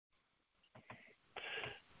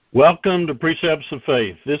Welcome to Precepts of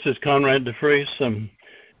Faith. This is Conrad DeFries.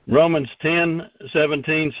 Romans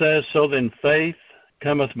 10:17 says, "So then faith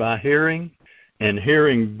cometh by hearing, and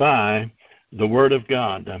hearing by the Word of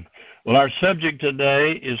God." Well, our subject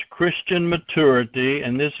today is Christian maturity,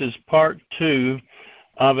 and this is part 2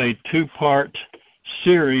 of a 2-part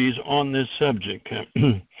series on this subject.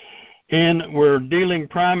 And we're dealing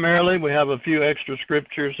primarily, we have a few extra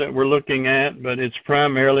scriptures that we're looking at, but it's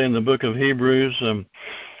primarily in the book of Hebrews,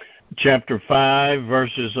 chapter 5,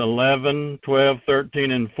 verses 11, 12,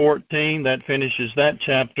 13, and 14. That finishes that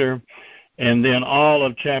chapter. And then all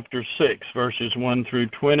of chapter 6, verses 1 through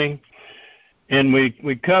 20. And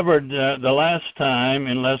we covered the last time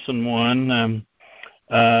in lesson 1,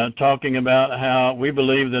 talking about how we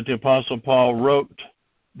believe that the Apostle Paul wrote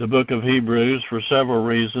the book of Hebrews for several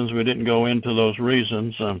reasons. We didn't go into those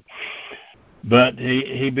reasons. But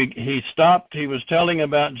he stopped. He was telling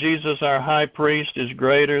about Jesus, our high priest, is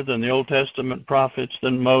greater than the Old Testament prophets,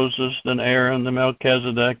 than Moses, than Aaron, than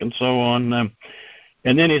Melchizedek, and so on.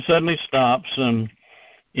 And then he suddenly stops in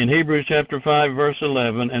Hebrews chapter 5, verse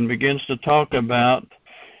 11, and begins to talk about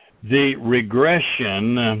the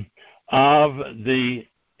regression of the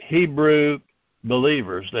Hebrew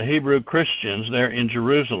believers, the Hebrew Christians there in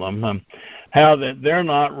Jerusalem, how that they're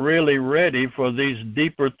not really ready for these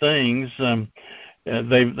deeper things.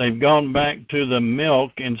 They've gone back to the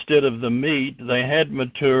milk instead of the meat. They had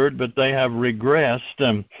matured, but they have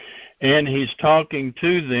regressed. And he's talking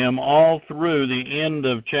to them all through the end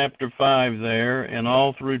of chapter 5 there and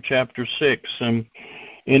all through chapter 6. And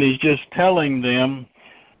he's just telling them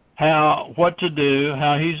what to do,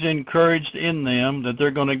 how he's encouraged in them that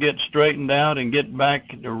they're going to get straightened out and get back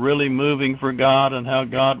to really moving for God, and how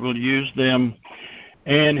God will use them.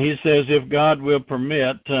 And he says, if God will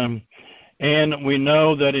permit, and we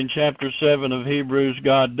know that in chapter 7 of Hebrews,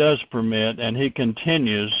 God does permit, and he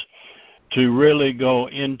continues to really go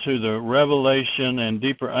into the revelation and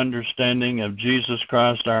deeper understanding of Jesus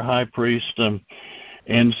Christ, our high priest.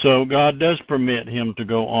 And so God does permit him to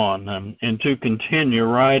go on and to continue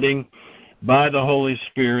writing by the Holy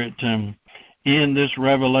Spirit in this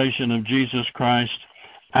revelation of Jesus Christ,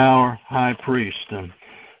 our high priest.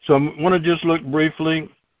 So I want to just look briefly,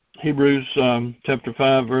 Hebrews chapter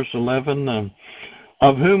 5, verse 11,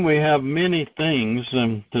 of whom we have many things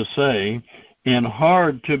to say, and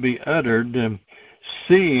hard to be uttered,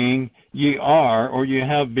 seeing ye are, or ye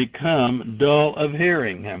have become, dull of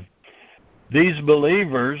hearing. These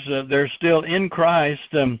believers, they're still in Christ,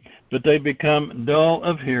 but they become dull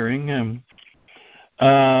of hearing.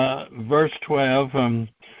 Verse 12,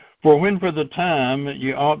 for when for the time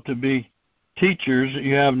you ought to be teachers,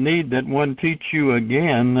 you have need that one teach you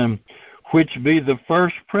again, which be the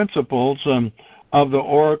first principles of the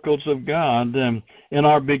oracles of God, and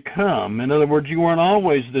are become. In other words, you weren't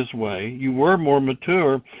always this way. You were more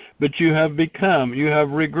mature, but you have become, you have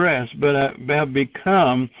regressed, but have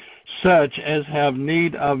become such as have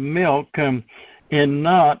need of milk and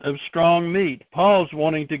not of strong meat. Paul's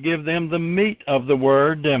wanting to give them the meat of the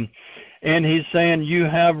word, and he's saying you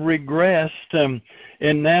have regressed,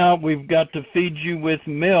 and now we've got to feed you with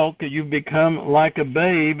milk. You've become like a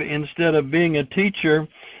babe. Instead of being a teacher,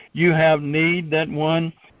 you have need that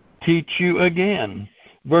one teach you again.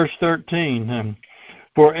 Verse 13,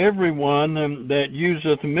 for everyone that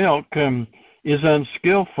useth milk is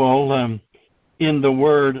unskillful in the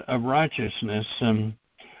word of righteousness,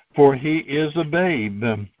 for he is a babe.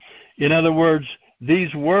 In other words,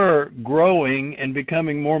 these were growing and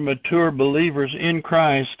becoming more mature believers in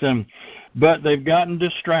Christ, but they've gotten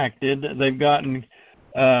distracted. They've gotten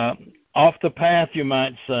off the path, you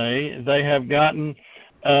might say. They have gotten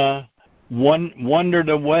wandered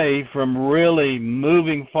away from really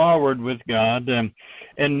moving forward with God.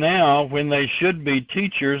 And now, when they should be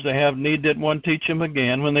teachers, they have need that one teach them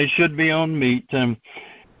again. When they should be on meat,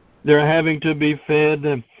 they're having to be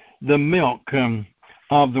fed the milk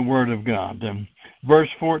of the Word of God. Verse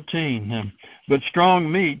 14, but strong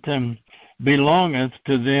meat belongeth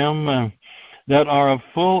to them that are of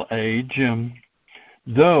full age,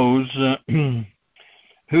 those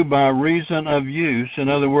who by reason of use, in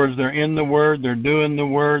other words, they're in the Word, they're doing the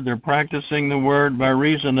Word, they're practicing the Word, by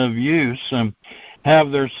reason of use,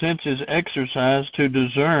 have their senses exercised to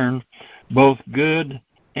discern both good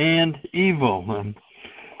and evil.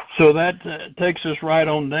 So that takes us right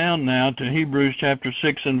on down now to Hebrews chapter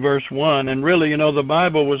 6 and verse 1. And really, the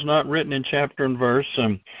Bible was not written in chapter and verse.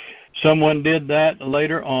 Someone did that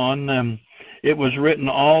later on. It was written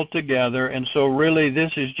all together. And so really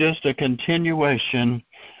this is just a continuation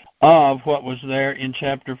of what was there in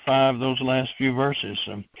chapter 5, those last few verses.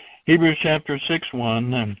 Hebrews chapter 6,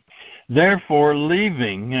 1. Therefore,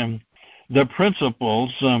 leaving the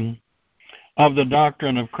principles of the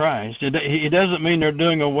doctrine of Christ. He doesn't mean they're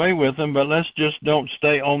doing away with them, but let's just don't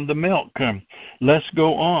stay on the milk. Let's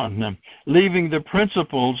go on. Leaving the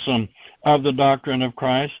principles of the doctrine of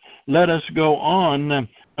Christ, let us go on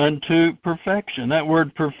unto perfection. That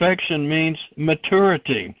word perfection means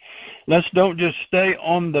maturity. Let's don't just stay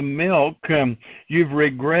on the milk. You've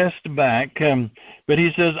regressed back. But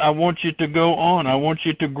he says, I want you to go on. I want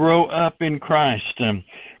you to grow up in Christ.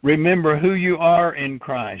 Remember who you are in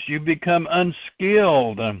Christ. You become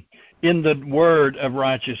unskilled in the word of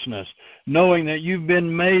righteousness, knowing that you've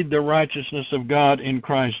been made the righteousness of God in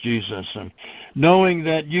Christ Jesus, knowing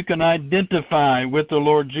that you can identify with the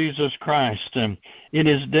Lord Jesus Christ in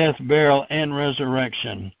his death, burial, and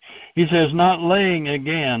resurrection. He says, not laying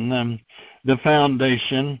again the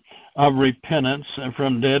foundation of repentance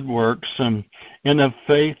from dead works and of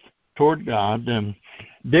faith toward God.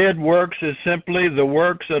 Dead works is simply the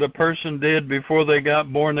works that a person did before they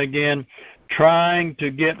got born again, trying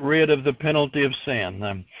to get rid of the penalty of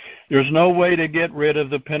sin. There's no way to get rid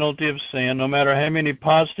of the penalty of sin, no matter how many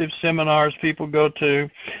positive seminars people go to,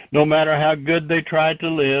 no matter how good they try to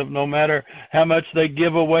live, no matter how much they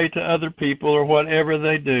give away to other people or whatever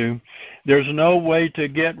they do. There's no way to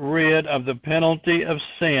get rid of the penalty of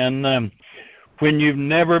sin when you've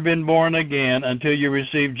never been born again until you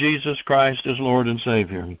receive Jesus Christ as Lord and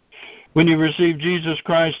Savior. When you receive Jesus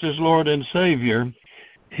Christ as Lord and Savior,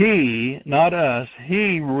 He, not us,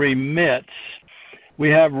 He remits. We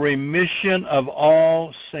have remission of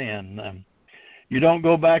all sin. You don't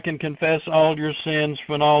go back and confess all your sins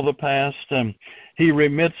from all the past. He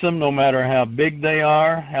remits them no matter how big they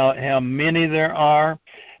are, how many there are,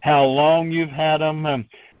 how long you've had them.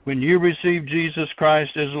 When you receive Jesus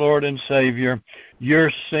Christ as Lord and Savior, your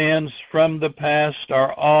sins from the past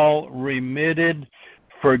are all remitted,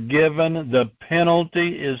 forgiven. The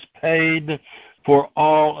penalty is paid for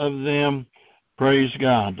all of them. Praise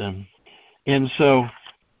God. And so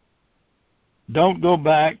don't go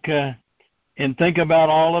back and think about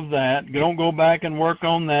all of that. Don't go back and work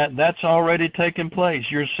on that. That's already taken place.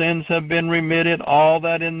 Your sins have been remitted. All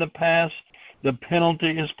that in the past, the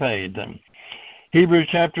penalty is paid. Hebrews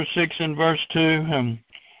chapter 6 and verse 2,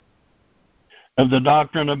 of the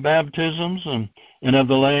doctrine of baptisms and of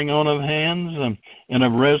the laying on of hands and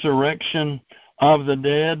of resurrection of the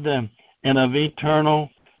dead and of eternal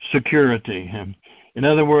security. In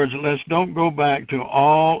other words, let's don't go back to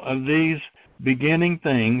all of these beginning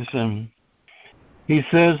things. He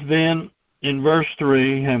says then in verse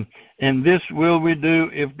 3, and this will we do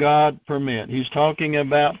if God permit. He's talking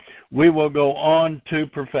about we will go on to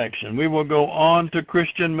perfection. We will go on to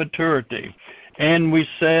Christian maturity. And we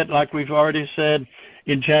said, like we've already said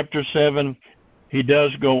in chapter 7, he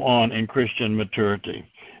does go on in Christian maturity.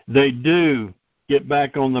 They do get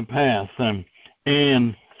back on the path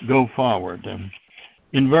and go forward.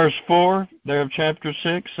 In verse 4 there of chapter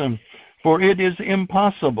 6, for it is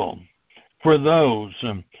impossible for those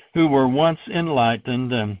who were once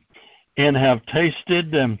enlightened and have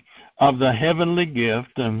tasted of the heavenly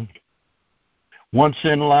gift. Once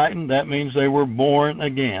enlightened, that means they were born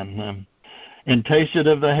again. And tasted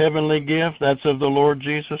of the heavenly gift, that's of the Lord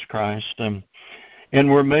Jesus Christ.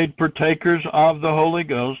 And were made partakers of the Holy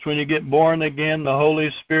Ghost. When you get born again, the Holy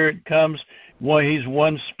Spirit comes. Well, He's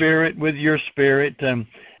one spirit with your spirit,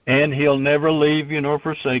 and He'll never leave you nor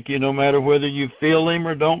forsake you, no matter whether you feel Him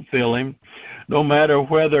or don't feel Him, no matter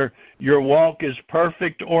whether your walk is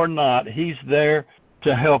perfect or not. He's there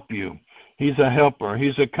to help you. He's a helper.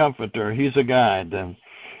 He's a comforter. He's a guide.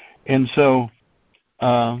 And so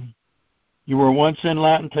you were once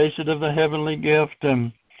enlightened, tasted of the heavenly gift,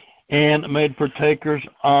 and made partakers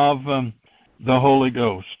of the Holy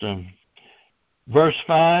Ghost. Verse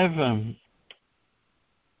 5,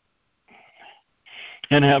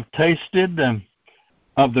 and have tasted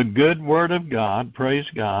of the good word of God, praise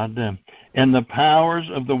God, and the powers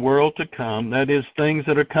of the world to come, that is, things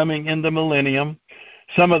that are coming in the millennium.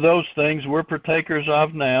 Some of those things we're partakers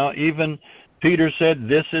of now. Even Peter said,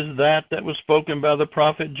 this is that was spoken by the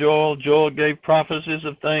prophet Joel. Joel gave prophecies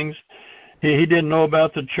of things. He didn't know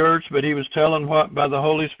about the church, but he was telling by the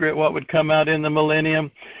Holy Spirit what would come out in the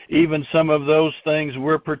millennium. Even some of those things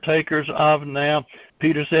we're partakers of now.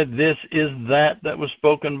 Peter said, this is that was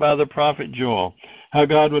spoken by the prophet Joel, how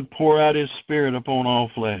God would pour out His Spirit upon all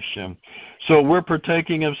flesh. So we're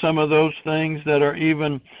partaking of some of those things that are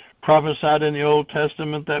even prophesied in the Old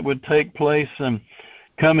Testament that would take place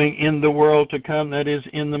coming in the world to come, that is,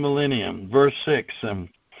 in the millennium. Verse 6,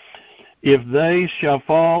 if they shall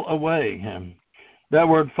fall away. That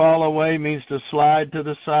word fall away means to slide to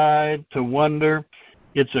the side, to wander.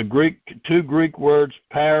 It's two Greek words,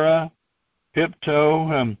 para,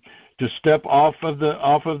 pipto, to step off of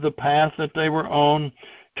the path that they were on,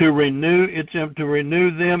 to renew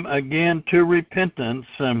them again to repentance.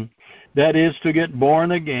 That is to get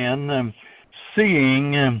born again,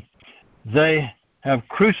 seeing they have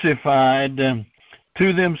crucified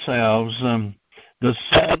to themselves the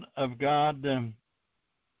Son of God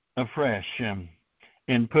afresh,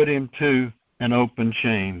 and put him to an open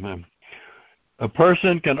shame. A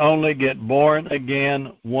person can only get born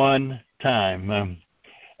again one time.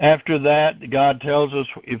 After that, God tells us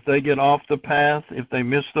if they get off the path, if they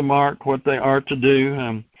miss the mark, what they are to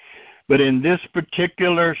do. But in this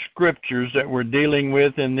particular scriptures that we're dealing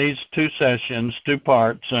with in these two sessions, two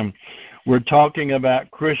parts, we're talking about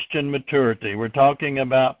Christian maturity. We're talking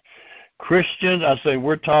about Christians.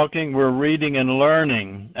 We're reading and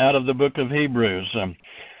learning out of the book of Hebrews.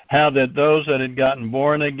 How that those that had gotten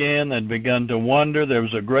born again had begun to wonder. There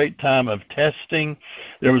was a great time of testing.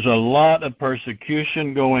 There was a lot of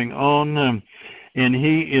persecution going on. And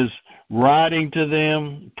he is writing to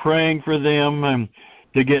them, praying for them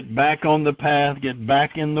to get back on the path, get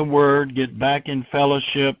back in the Word, get back in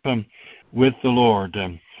fellowship with the Lord.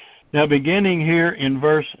 Now, beginning here in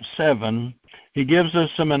verse 7, he gives us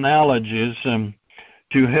some analogies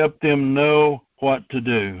to help them know what to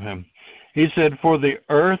do. He said, for the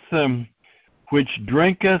earth which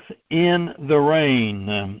drinketh in the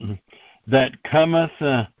rain that cometh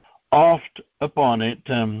oft upon it,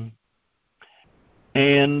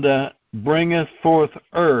 and bringeth forth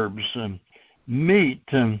herbs, meat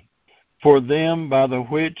for them by the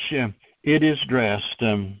which it is dressed,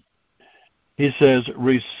 he says,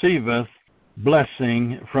 receiveth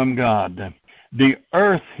blessing from God. The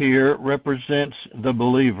earth here represents the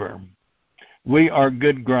believer. We are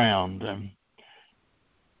good ground.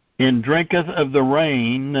 And drinketh of the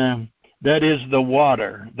rain, that is the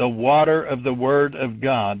water of the Word of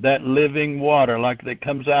God, that living water like that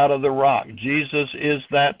comes out of the rock. Jesus is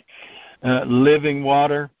that living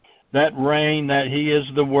water, that rain, that he is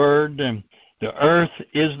the Word. The earth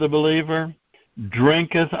is the believer,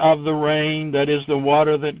 drinketh of the rain, that is the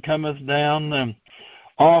water that cometh down,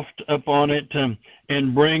 oft upon it,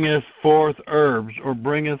 and bringeth forth herbs, or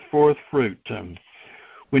bringeth forth fruit.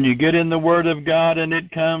 When you get in the Word of God and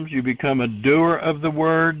it comes, you become a doer of the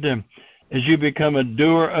Word. As you become a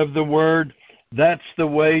doer of the Word, that's the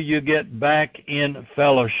way you get back in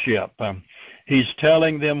fellowship. He's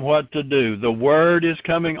telling them what to do. The Word is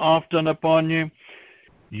coming often upon you.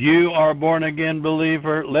 You are a born-again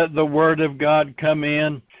believer. Let the Word of God come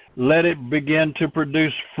in. Let it begin to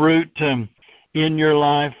produce fruit in your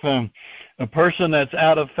life. A person that's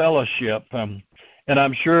out of fellowship, and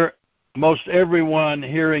I'm sure most everyone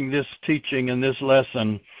hearing this teaching and this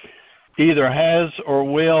lesson either has or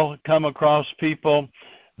will come across people.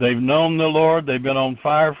 They've known the Lord. They've been on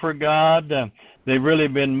fire for God. They've really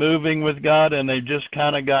been moving with God, and they've just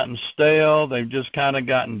kind of gotten stale. They've just kind of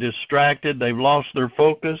gotten distracted. They've lost their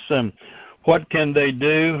focus. And what can they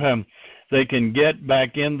do? They can get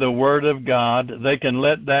back in the Word of God. They can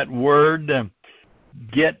let that Word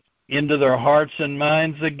get into their hearts and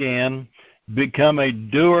minds again, become a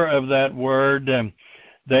doer of that Word.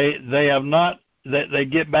 They have not. They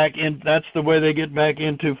get back in. That's the way they get back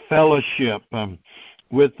into fellowship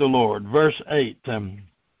with the Lord. Verse 8.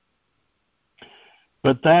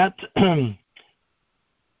 But that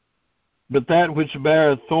which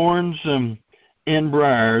beareth thorns and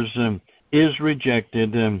briars is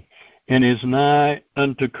rejected, and is nigh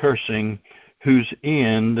unto cursing, whose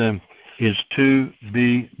end is to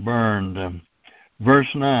be burned. Verse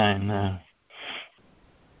 9.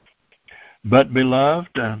 But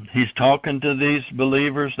beloved, he's talking to these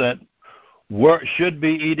believers that should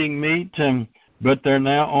be eating meat, but they're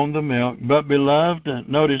now on the milk. But beloved,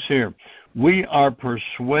 notice here, we are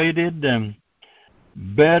persuaded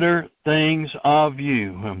better things of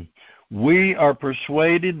you. We are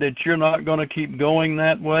persuaded that you're not going to keep going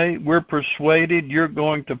that way. We're persuaded you're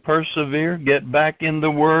going to persevere, get back in the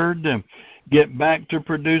Word, get back to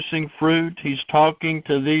producing fruit. He's talking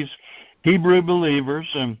to these Hebrew believers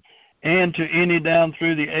and to any down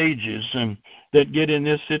through the ages that get in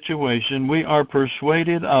this situation. We are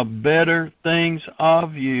persuaded of better things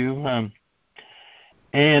of you,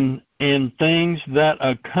 and things that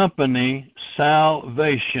accompany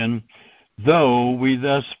salvation, though we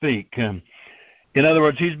thus speak. In other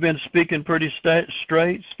words, he's been speaking pretty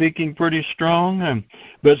straight, speaking pretty strong,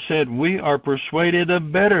 but said, we are persuaded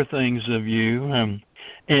of better things of you,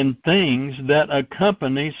 and things that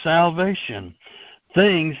accompany salvation,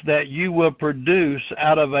 things that you will produce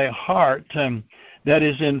out of a heart that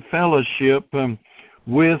is in fellowship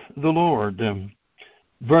with the Lord.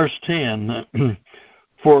 Verse 10,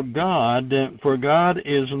 For God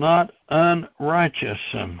is not unrighteous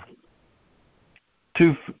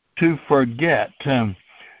to forget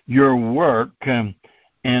your work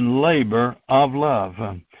and labor of love.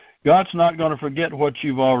 God's not going to forget what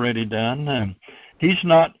you've already done. He's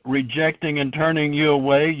not rejecting and turning you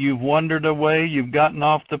away. You've wandered away. You've gotten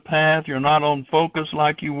off the path. You're not on focus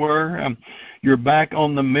like you were. You're back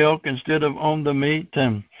on the milk instead of on the meat.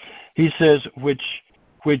 He says, which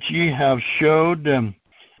ye have showed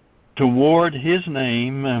toward his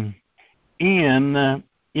name, in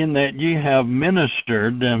that ye have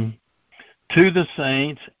ministered to the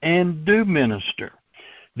saints and do minister.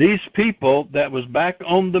 These people that was back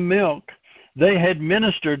on the milk, they had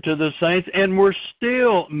ministered to the saints and were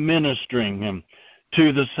still ministering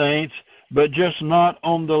to the saints, but just not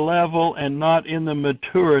on the level and not in the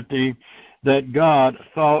maturity that God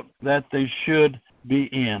thought that they should be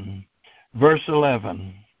in. Verse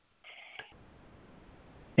 11,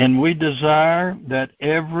 And we desire that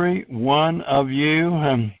every one of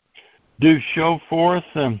you do show forth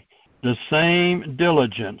the same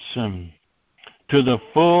diligence to the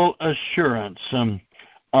full assurance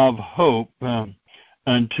of hope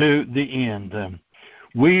unto the end.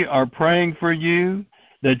 We are praying for you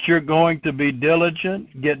that you're going to be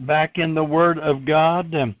diligent, get back in the Word of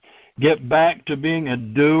God, get back to being a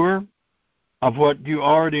doer of what you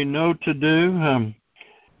already know to do,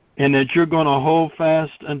 and that you're going to hold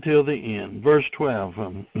fast until the end. Verse 12,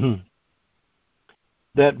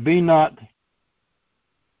 that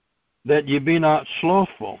ye be not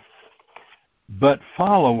slothful, but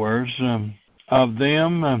followers of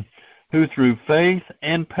them who through faith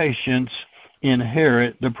and patience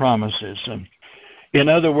inherit the promises. In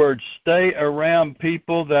other words, stay around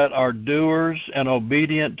people that are doers and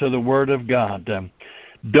obedient to the Word of God.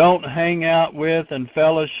 Don't hang out with and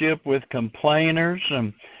fellowship with complainers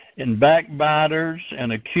and backbiters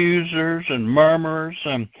and accusers and murmurers,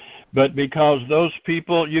 but because those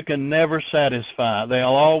people you can never satisfy. They'll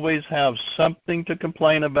always have something to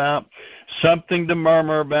complain about, something to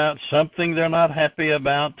murmur about, something they're not happy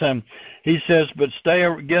about. He says, but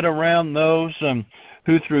get around those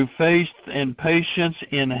who through faith and patience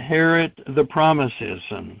inherit the promises.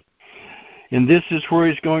 And this is where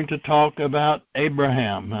he's going to talk about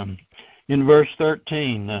Abraham. In verse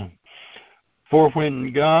 13, For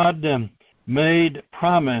when God made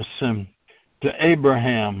promise to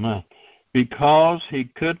Abraham, because he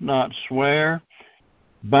could not swear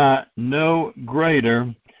by no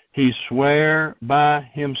greater, he sware by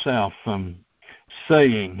himself,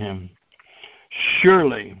 saying,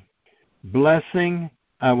 Surely blessing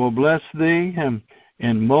I will bless thee,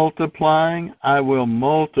 and multiplying I will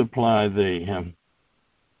multiply thee.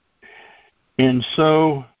 And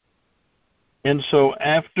so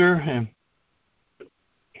after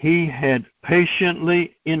he had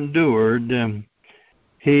patiently endured,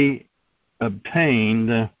 he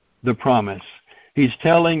obtained the promise. He's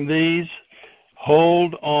telling these,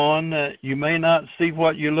 hold on. You may not see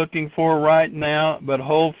what you're looking for right now, but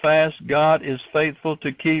hold fast. God is faithful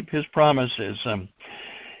to keep his promises.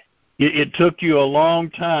 It took you a long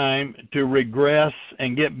time to regress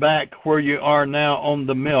and get back where you are now on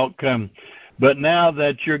the milk, but now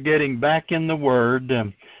that you're getting back in the Word,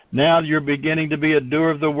 now you're beginning to be a doer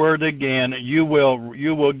of the Word again, you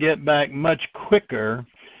will get back much quicker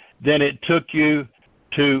than it took you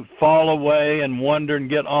to fall away and wander and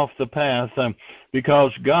get off the path,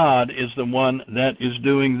 because God is the one that is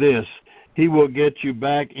doing this. He will get you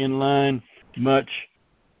back in line much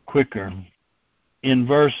quicker. In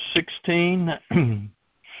verse 16,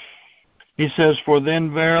 he says, For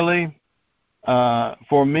men verily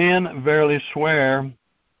swear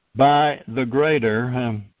by the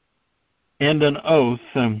greater, and an oath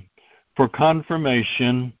for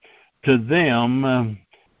confirmation to them,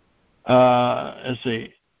 to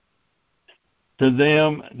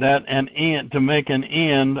them that an end, to make an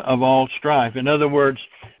end of all strife. In other words,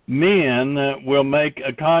 men will make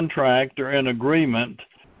a contract or an agreement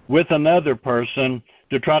with another person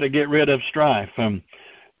to try to get rid of strife.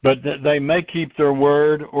 But they may keep their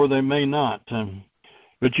word or they may not.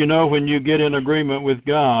 But you know, when you get in agreement with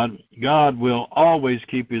God, God will always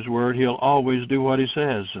keep his word. He'll always do what he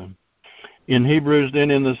says. In Hebrews,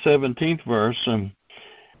 then in the 17th verse,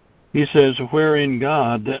 he says, Wherein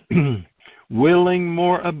God, willing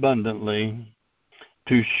more abundantly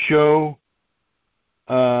to show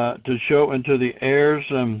unto the heirs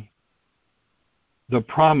the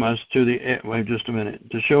promise to the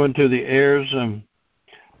to show unto the heirs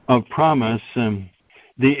of promise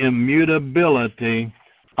the immutability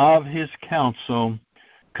of his counsel,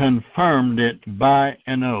 confirmed it by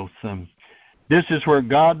an oath. This is where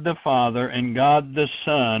God the Father and God the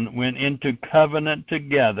Son went into covenant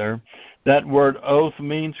together. That word oath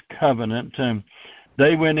means covenant.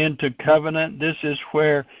 They went into covenant. This is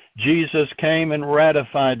where Jesus came and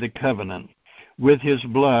ratified the covenant with his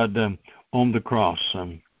blood on the cross.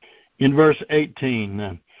 In verse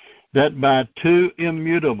 18, that by two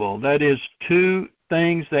immutable, that is, two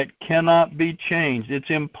things that cannot be changed, it's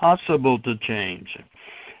impossible to change,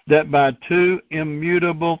 that by two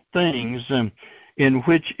immutable things in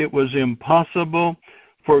which it was impossible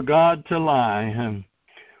for God to lie,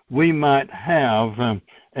 we might have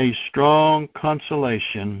a strong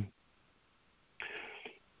consolation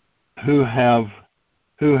who have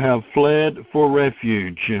fled for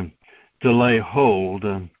refuge to lay hold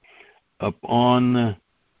upon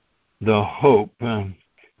the hope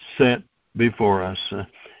set before us.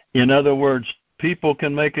 In other words, people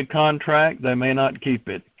can make a contract, they may not keep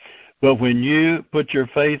it. But when you put your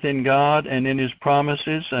faith in God and in his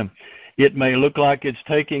promises, it may look like it's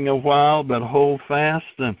taking a while, but hold fast.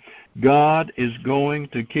 God is going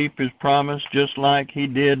to keep his promise just like he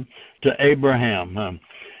did to Abraham.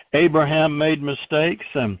 Abraham made mistakes.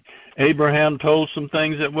 Abraham told some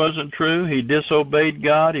things that wasn't true. He disobeyed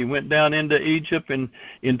God. He went down into Egypt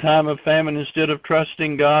in time of famine instead of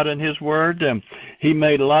trusting God and his word. He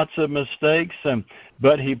made lots of mistakes,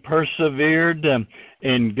 but he persevered,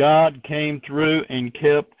 and God came through and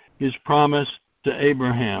kept his promise to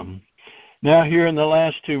Abraham. Now here in the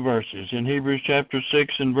last two verses, in Hebrews chapter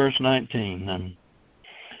 6 and verse 19,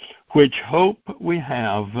 which hope we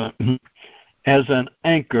have as an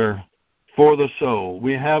anchor for the soul.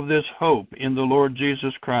 We have this hope in the Lord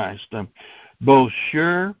Jesus Christ, both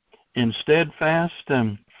sure and steadfast,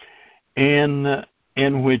 and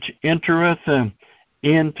which entereth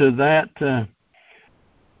into that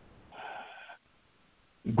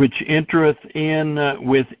which entereth in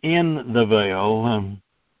within the veil.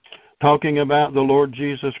 Talking about the Lord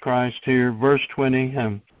Jesus Christ here, verse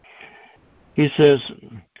 20, he says,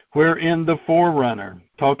 wherein the forerunner,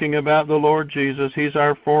 talking about the Lord Jesus, he's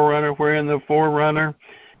our forerunner, wherein the forerunner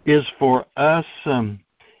is for us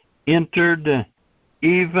entered,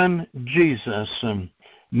 even Jesus,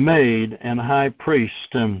 made an high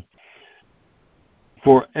priest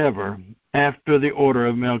forever, after the order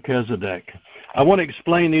of Melchizedek. I want to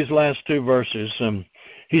explain these last two verses.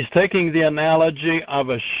 He's taking the analogy of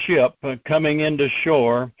a ship coming into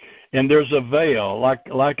shore, and there's a veil,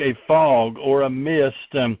 like a fog or a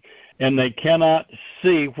mist, and they cannot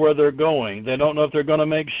see where they're going. They don't know if they're going to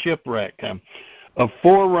make shipwreck. A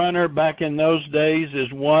forerunner back in those days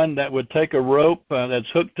is one that would take a rope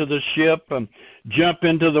that's hooked to the ship, jump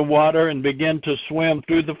into the water and begin to swim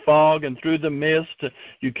through the fog and through the mist.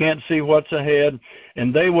 You can't see what's ahead.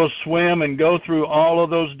 And they will swim and go through all of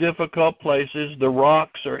those difficult places, the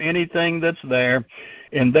rocks or anything that's there,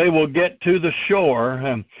 and they will get to the shore,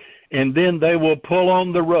 and then they will pull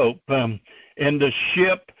on the rope, and the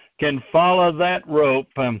ship can follow that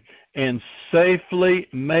rope and safely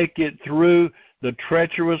make it through the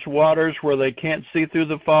treacherous waters where they can't see through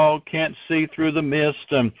the fog, can't see through the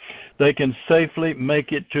mist. They can safely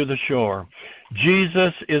make it to the shore.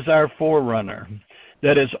 Jesus is our forerunner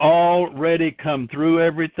that has already come through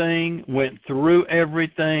everything, went through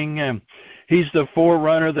everything. He's the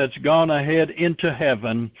forerunner that's gone ahead into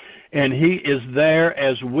heaven, and he is there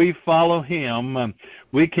as we follow him.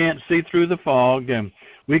 We can't see through the fog.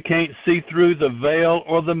 We can't see through the veil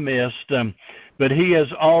or the mist, but he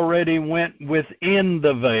has already went within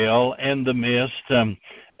the veil and the mist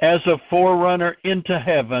as a forerunner into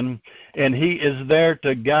heaven, and he is there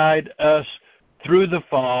to guide us through the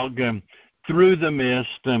fog, through the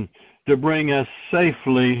mist, to bring us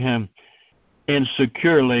safely and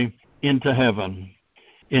securely into heaven.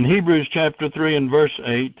 In Hebrews chapter 3 and verse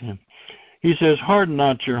 8, he says, harden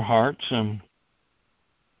not your hearts,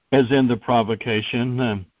 as in the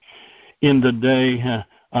provocation, in the day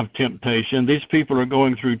of temptation. These people are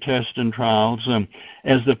going through tests and trials,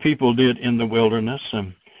 as the people did in the wilderness.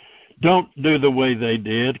 Don't do the way they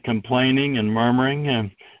did, complaining and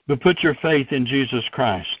murmuring, but put your faith in Jesus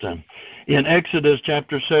Christ. In Exodus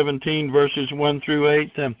chapter 17, verses 1 through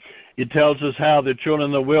 8, it tells us how the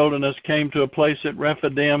children of the wilderness came to a place at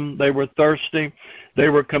Rephidim. They were thirsty. They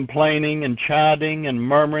were complaining and chiding and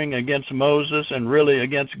murmuring against Moses and really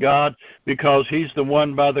against God, because he's the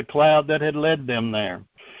one by the cloud that had led them there.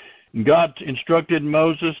 God instructed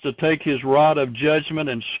Moses to take his rod of judgment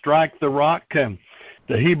and strike the rock.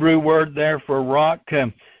 The Hebrew word there for rock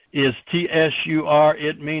is T-S-U-R.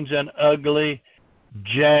 It means an ugly,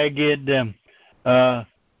 jagged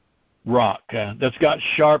rock that's got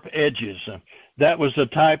sharp edges. That was the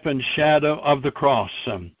type and shadow of the cross.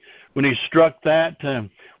 when he struck that,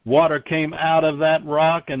 water came out of that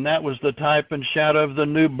rock, and that was the type and shadow of the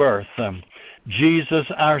new birth. Jesus,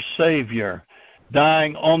 our Savior,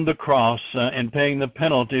 dying on the cross and paying the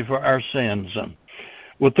penalty for our sins.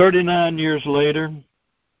 Well, 39 years later,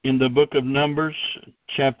 in the book of Numbers,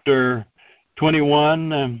 chapter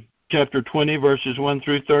 21, chapter 20, verses 1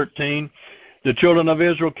 through 13, the children of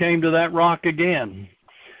Israel came to that rock again.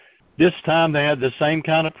 This time they had the same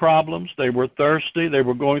kind of problems. They were thirsty. They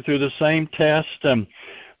were going through the same test,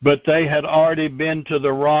 but they had already been to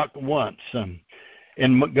the rock once.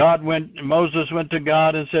 And Moses went to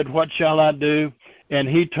God and said, "What shall I do?" And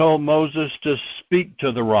he told Moses to speak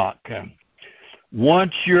to the rock.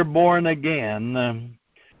 Once you're born again,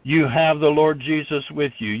 you have the Lord Jesus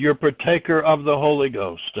with you. You're partaker of the Holy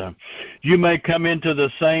Ghost. You may come into the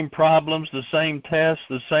same problems, the same tests,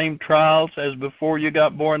 the same trials as before you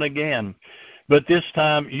got born again. But this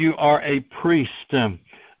time you are a priest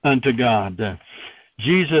unto God.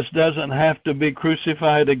 Jesus doesn't have to be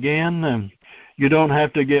crucified again. You don't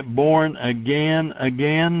have to get born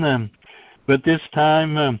again. But this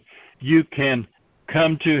time you can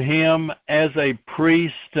come to Him as a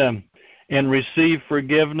priest and receive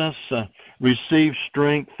forgiveness, receive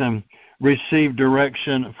strength, and receive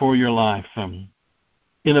direction for your life. In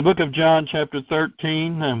the book of John, chapter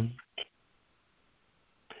 13,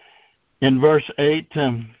 in verse 8,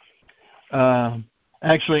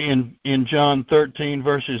 actually in John 13,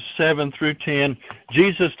 verses 7 through 10,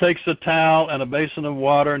 Jesus takes a towel and a basin of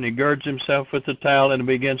water, and he girds himself with the towel and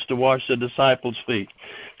begins to wash the disciples' feet.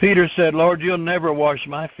 Peter said, "Lord, you'll never wash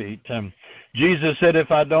my feet." Jesus said,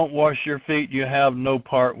 "If I don't wash your feet, you have no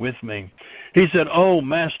part with me." He said, "Oh,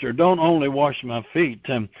 Master, don't only wash my feet,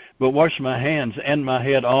 but wash my hands and my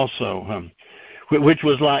head also," which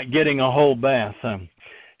was like getting a whole bath.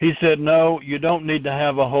 He said, "No, you don't need to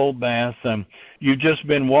have a whole bath. You've just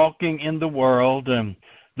been walking in the world.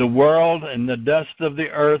 The world and the dust of the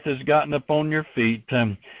earth has gotten upon your feet."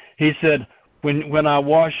 He said, when I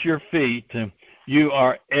wash your feet, you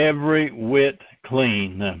are every whit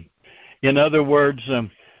clean." In other words,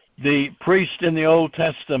 the priest in the Old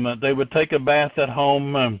Testament, they would take a bath at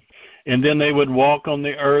home, and then they would walk on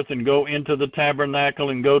the earth and go into the tabernacle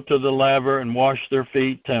and go to the laver and wash their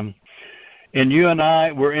feet. And you and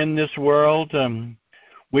I, we're in this world.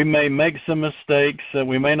 We may make some mistakes.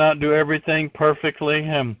 We may not do everything perfectly,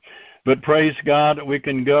 but praise God, we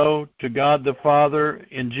can go to God the Father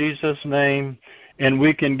in Jesus' name, and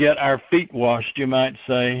we can get our feet washed, you might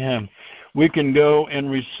say. We can go and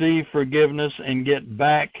receive forgiveness and get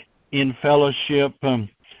back in fellowship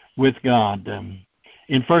with God.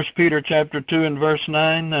 In 1 Peter chapter 2 and verse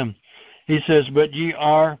 9, he says, "But ye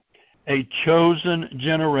are a chosen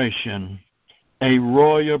generation, a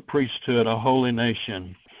royal priesthood, a holy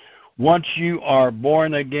nation." Once you are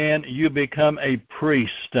born again, you become a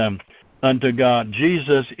priest unto God.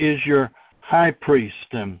 Jesus is your high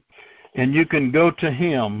priest, and you can go to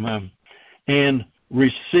Him and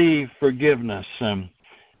receive forgiveness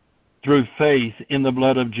through faith in the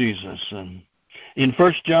blood of Jesus. In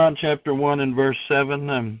 1 John chapter 1 and verse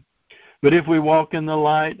 7, "But if we walk in the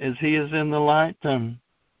light as He is in the light,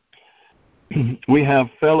 we have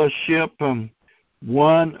fellowship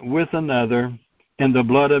one with another, and the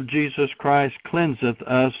blood of Jesus Christ cleanseth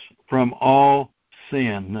us from all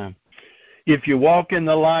sin." If you walk in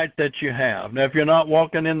the light that you have. Now, if you're not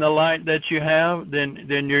walking in the light that you have, then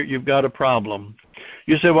you've got a problem.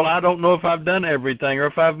 You say, "Well, I don't know if I've done everything or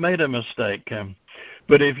if I've made a mistake."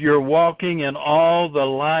 But if you're walking in all the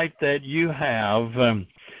light that you have,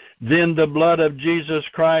 then the blood of Jesus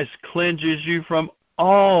Christ cleanses you from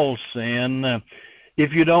all sin.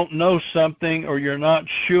 If you don't know something or you're not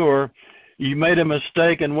sure, you made a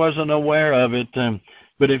mistake and wasn't aware of it.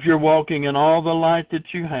 But if you're walking in all the light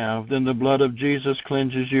that you have, then the blood of Jesus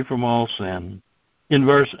cleanses you from all sin. In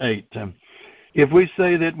verse 8, "If we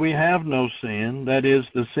say that we have no sin," that is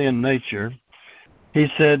the sin nature, he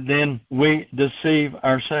said, "then we deceive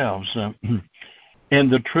ourselves, and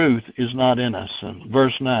the truth is not in us."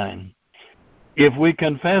 Verse 9, "If we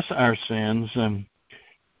confess our sins,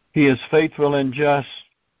 He is faithful and just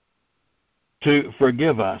to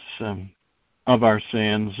forgive us of our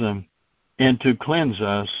sins and to cleanse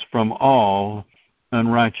us from all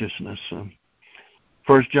unrighteousness."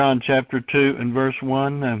 1 John chapter 2 and verse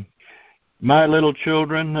 1, "My little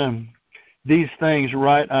children, these things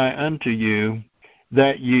write I unto you,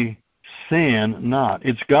 that ye sin not."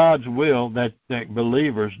 It's God's will that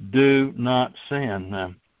believers do not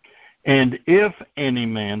sin. "And if any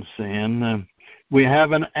man sin, we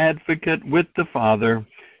have an advocate with the Father,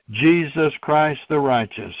 Jesus Christ the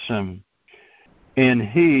righteous, and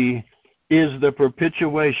He is the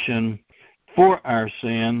propitiation for our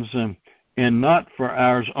sins, and not for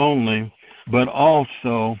ours only, but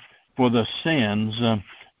also for the sins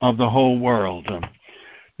of the whole world.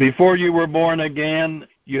 Before you were born again,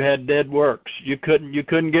 you had dead works. You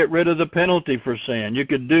couldn't get rid of the penalty for sin. You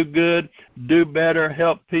could do good, do better,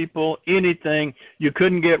 help people, anything. You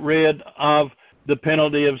couldn't get rid of the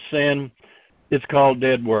penalty of sin. It's called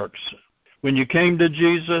dead works. When you came to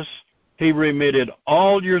Jesus, He remitted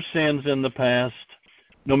all your sins in the past,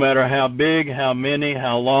 no matter how big, how many,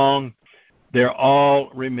 how long. They're all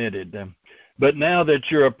remitted. But now that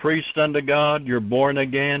you're a priest unto God, you're born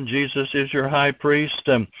again, Jesus is your high priest.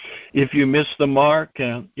 If you miss the mark,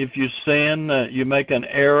 if you sin, you make an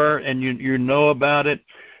error and you know about it,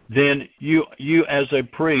 then you as a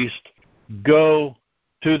priest go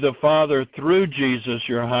to the Father through Jesus,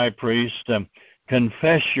 your high priest,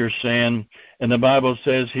 confess your sin, and the Bible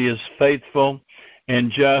says He is faithful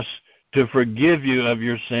and just to forgive you of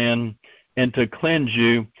your sin and to cleanse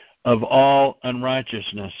you of all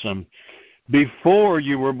unrighteousness. Before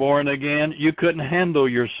you were born again, you couldn't handle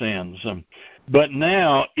your sins. But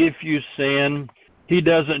now, if you sin, He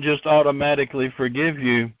doesn't just automatically forgive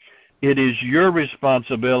you. It is your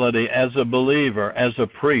responsibility as a believer, as a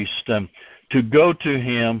priest, to go to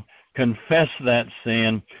Him, confess that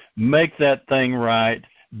sin, make that thing right,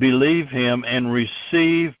 believe Him, and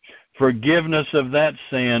receive forgiveness of that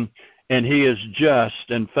sin, and He is just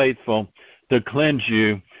and faithful to cleanse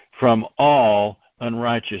you from all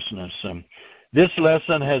unrighteousness. This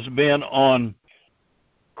lesson has been on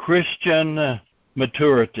Christian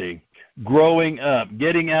maturity, growing up,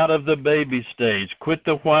 getting out of the baby stage. Quit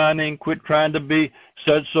the whining, quit trying to be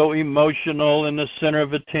so emotional in the center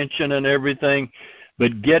of attention and everything,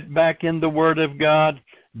 but get back in the Word of God,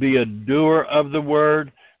 be a doer of the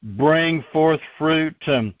Word, bring forth fruit,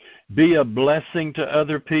 be a blessing to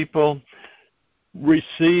other people,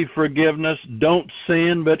 receive forgiveness, don't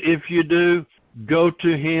sin, but if you do, go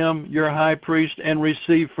to Him, your high priest, and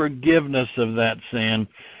receive forgiveness of that sin.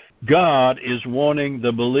 God is wanting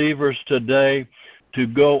the believers today to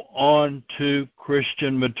go on to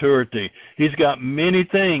Christian maturity. He's got many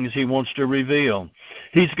things He wants to reveal.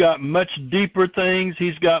 He's got much deeper things.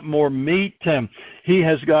 He's got more meat. He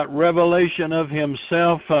has got revelation of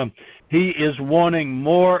Himself. He is wanting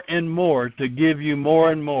more and more to give you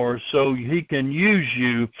more and more so He can use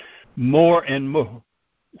you more and more.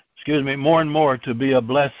 More and more to be a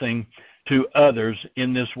blessing to others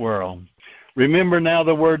in this world. Remember now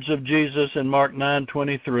the words of Jesus in Mark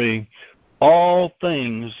 9:23. All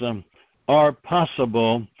things are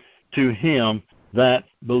possible to him that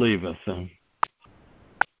believeth.